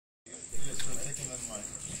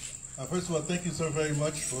Mike. First of all, thank you so very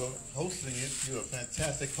much for hosting it. You're a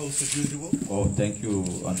fantastic host as usual. Oh, thank you,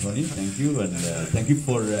 Anthony. Thank you, and thank you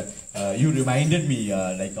for you reminded me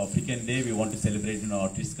like African Day. We want to celebrate in our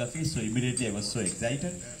artist cafe, so immediately I was so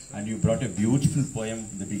excited, and you brought a beautiful poem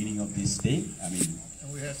at the beginning of this day. I mean,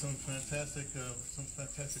 and we had some fantastic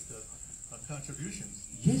contributions.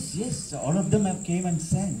 Yes, yes, all of them have came and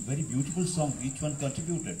sang very beautiful songs. Each one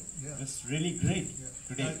contributed. Yeah. It's really great. Yeah.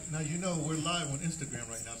 Today. Now, you know, we're live on Instagram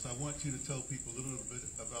right now, so I want you to tell people a little bit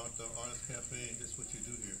about the Artist Cafe and just what you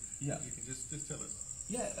do here. Yeah. You can just tell us.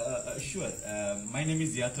 Yeah, sure. My name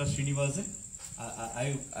is Yatra Srinivasan.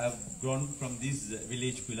 I've grown from this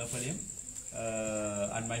village, Kulapalayam,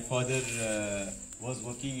 and my father was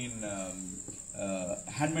working in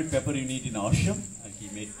handmade paper unit in Ashram. He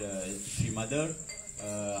made Sri Mother,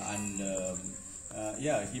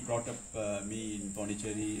 yeah, he brought up me in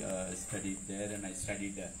Pondicherry, studied there, and I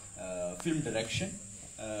studied film direction.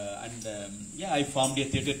 Yeah, I formed a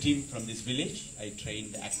theatre team from this village. I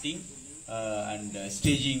trained acting and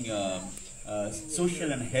staging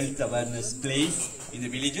social and health awareness plays in the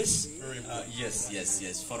villages.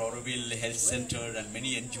 Yes. For Auroville Health Center and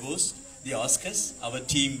many NGOs, they ask us. Our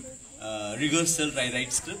team rehearsal, I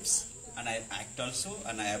write scripts, and I act also,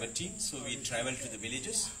 and I have a team. So we travel to the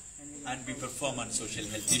villages and we perform on social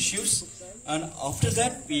health issues. And after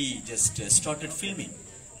that, we just started filming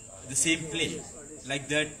the same play. Like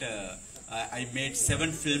that, I made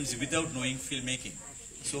 7 films without knowing filmmaking.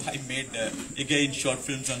 So I made again short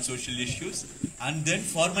films on social issues. And then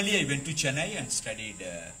formally I went to Chennai and studied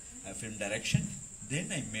film direction.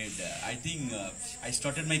 Then I made, I think I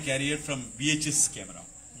started my career from VHS camera.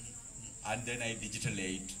 And then I digital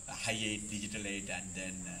 8, high 8, digital 8, and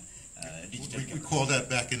then digital. We call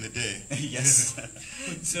that back in the day. Yes.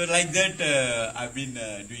 So like that, I've been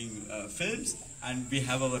doing films, and we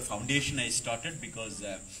have our foundation I started because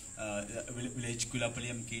village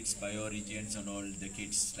Kulapalayam kids, bioregions and all the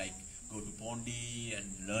kids like go to Pondi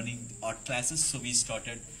and learning art classes. So we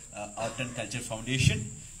started Art and Culture Foundation,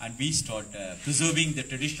 and we start preserving the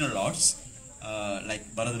traditional arts like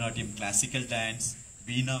Bharatanatyam, classical dance,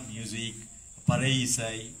 Veena music, Parai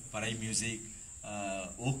Isai, Parai music,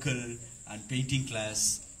 vocal and painting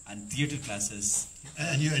class and theatre classes.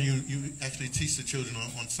 And you actually teach the children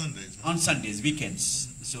on Sundays? Huh? On Sundays, weekends.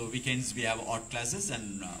 So weekends we have art classes,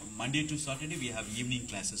 and Monday to Saturday we have evening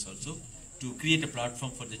classes also to create a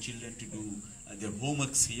platform for the children to do their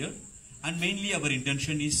homeworks here. And mainly our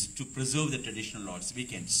intention is to preserve the traditional arts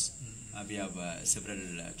weekends. We have several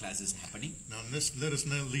classes happening. Now let us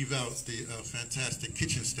not leave out the fantastic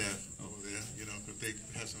kitchen staff over there, you know, because they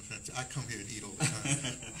have some fantastic. I come here and eat all the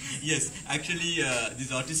time. Yes, actually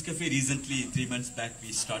this Artist Cafe recently, 3 months back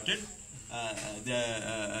we started.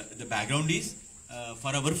 The background is,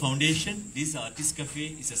 for our foundation, this Artist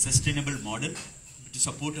Cafe is a sustainable model to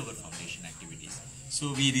support our foundation activities.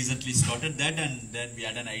 So we recently started that, and then we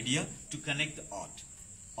had an idea to connect the art.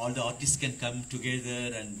 All the artists can come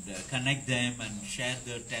together and connect them and share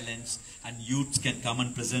their talents, and youths can come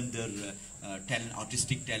and present their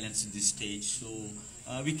artistic talents in this stage. So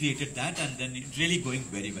we created that, and then it's really going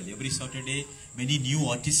very well. Every Saturday, many new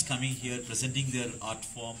artists coming here, presenting their art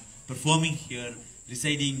form, performing here,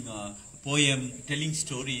 reciting poem, telling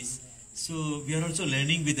stories. So we are also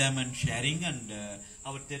learning with them and sharing, and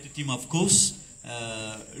our theatre team, of course,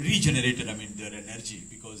 regenerated, their energy,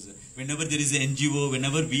 because whenever there is an NGO,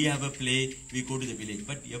 whenever we have a play, we go to the village.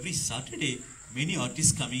 But every Saturday, many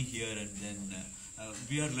artists coming here, and then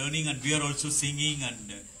we are learning, and we are also singing,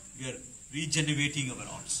 and we are regenerating our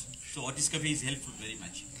arts. So Artist Cafe is helpful very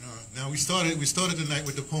much. Now we started the night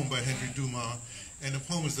with the poem by Henry Dumas, and the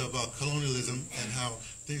poem is about colonialism and how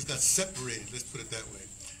things got separated. Let's put it that way.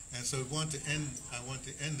 And so I want to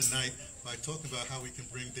end the night by talking about how we can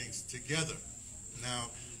bring things together.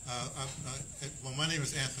 Now, well, my name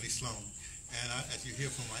is Anthony Sloan, and as you hear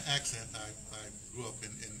from my accent, I grew up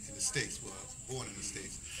in the States. Well, I was born in the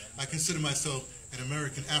States. I consider myself an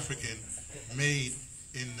American African made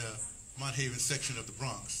in the Mott Haven section of the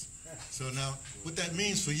Bronx. So now, what that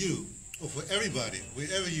means for you, or for everybody,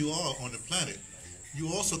 wherever you are on the planet,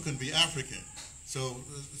 you also can be African. So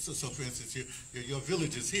for instance, your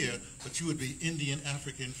village is here, but you would be Indian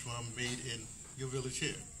African from made in your village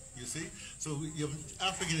here. You see? So your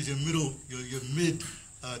African is your mid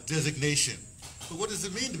designation. But what does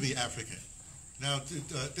it mean to be African? Now,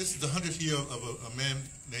 this is the 100th year of a man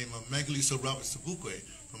named Mangaliso Robert Sobukwe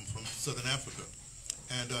from Southern Africa.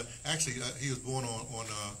 And actually, he was born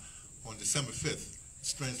on December 5th.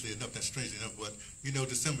 Strangely enough, but you know,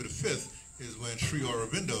 December the 5th is when Sri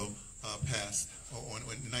Aurobindo passed in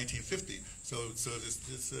 1950. So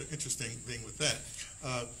there's an interesting thing with that.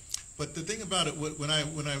 But the thing about it, when I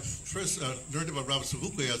first learned about Robert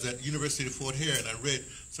Sobukwe, I was at the University of Fort Hare, and I read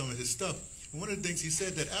some of his stuff. And one of the things he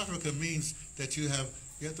said, that Africa means that you have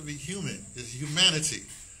to be human. There's humanity.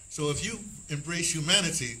 So if you embrace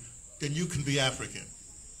humanity, then you can be African.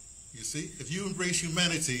 You see, if you embrace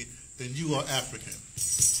humanity, then you are African.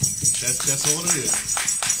 That's all it is.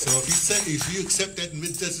 So if you accept that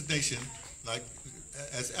mid-designation, like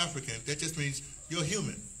as African, that just means you're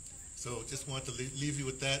human. So just want to leave you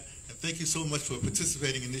with that, and thank you so much for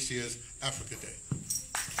participating in this year's Africa Day.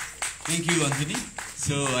 Thank you, Anthony.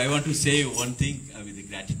 So I want to say one thing with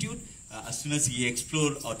gratitude. As soon as he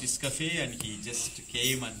explored Artist Cafe, and he just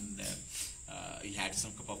came and he had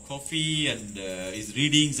some cup of coffee and his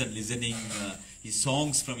readings and listening his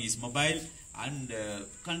songs from his mobile, and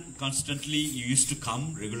constantly he used to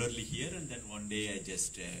come regularly here. And then one day I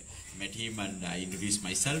just met him and I introduced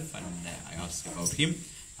myself and I asked about him,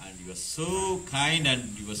 and he was so kind and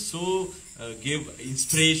he was so gave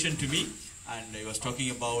inspiration to me, and he was talking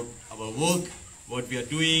about our work, what we are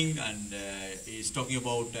doing, and he's talking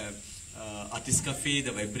about Artist Cafe,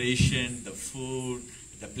 the vibration, the food,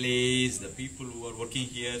 the place, the people who are working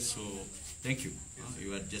here. So thank you.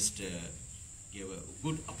 You are just gave a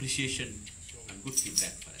good appreciation and good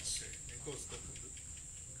feedback for us.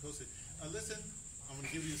 Okay. Listen, I'm going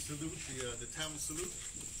to give you a salute, the Tamil salute.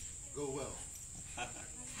 Go well.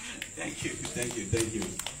 Thank you.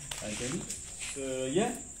 Anthony. So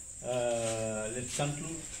yeah, let's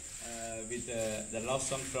conclude with the last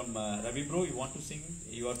song from Ravi bro. You want to sing?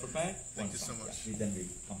 You are prepared? Thank you so much. Then we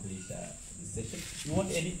complete this session. You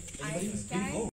want anybody? Please go.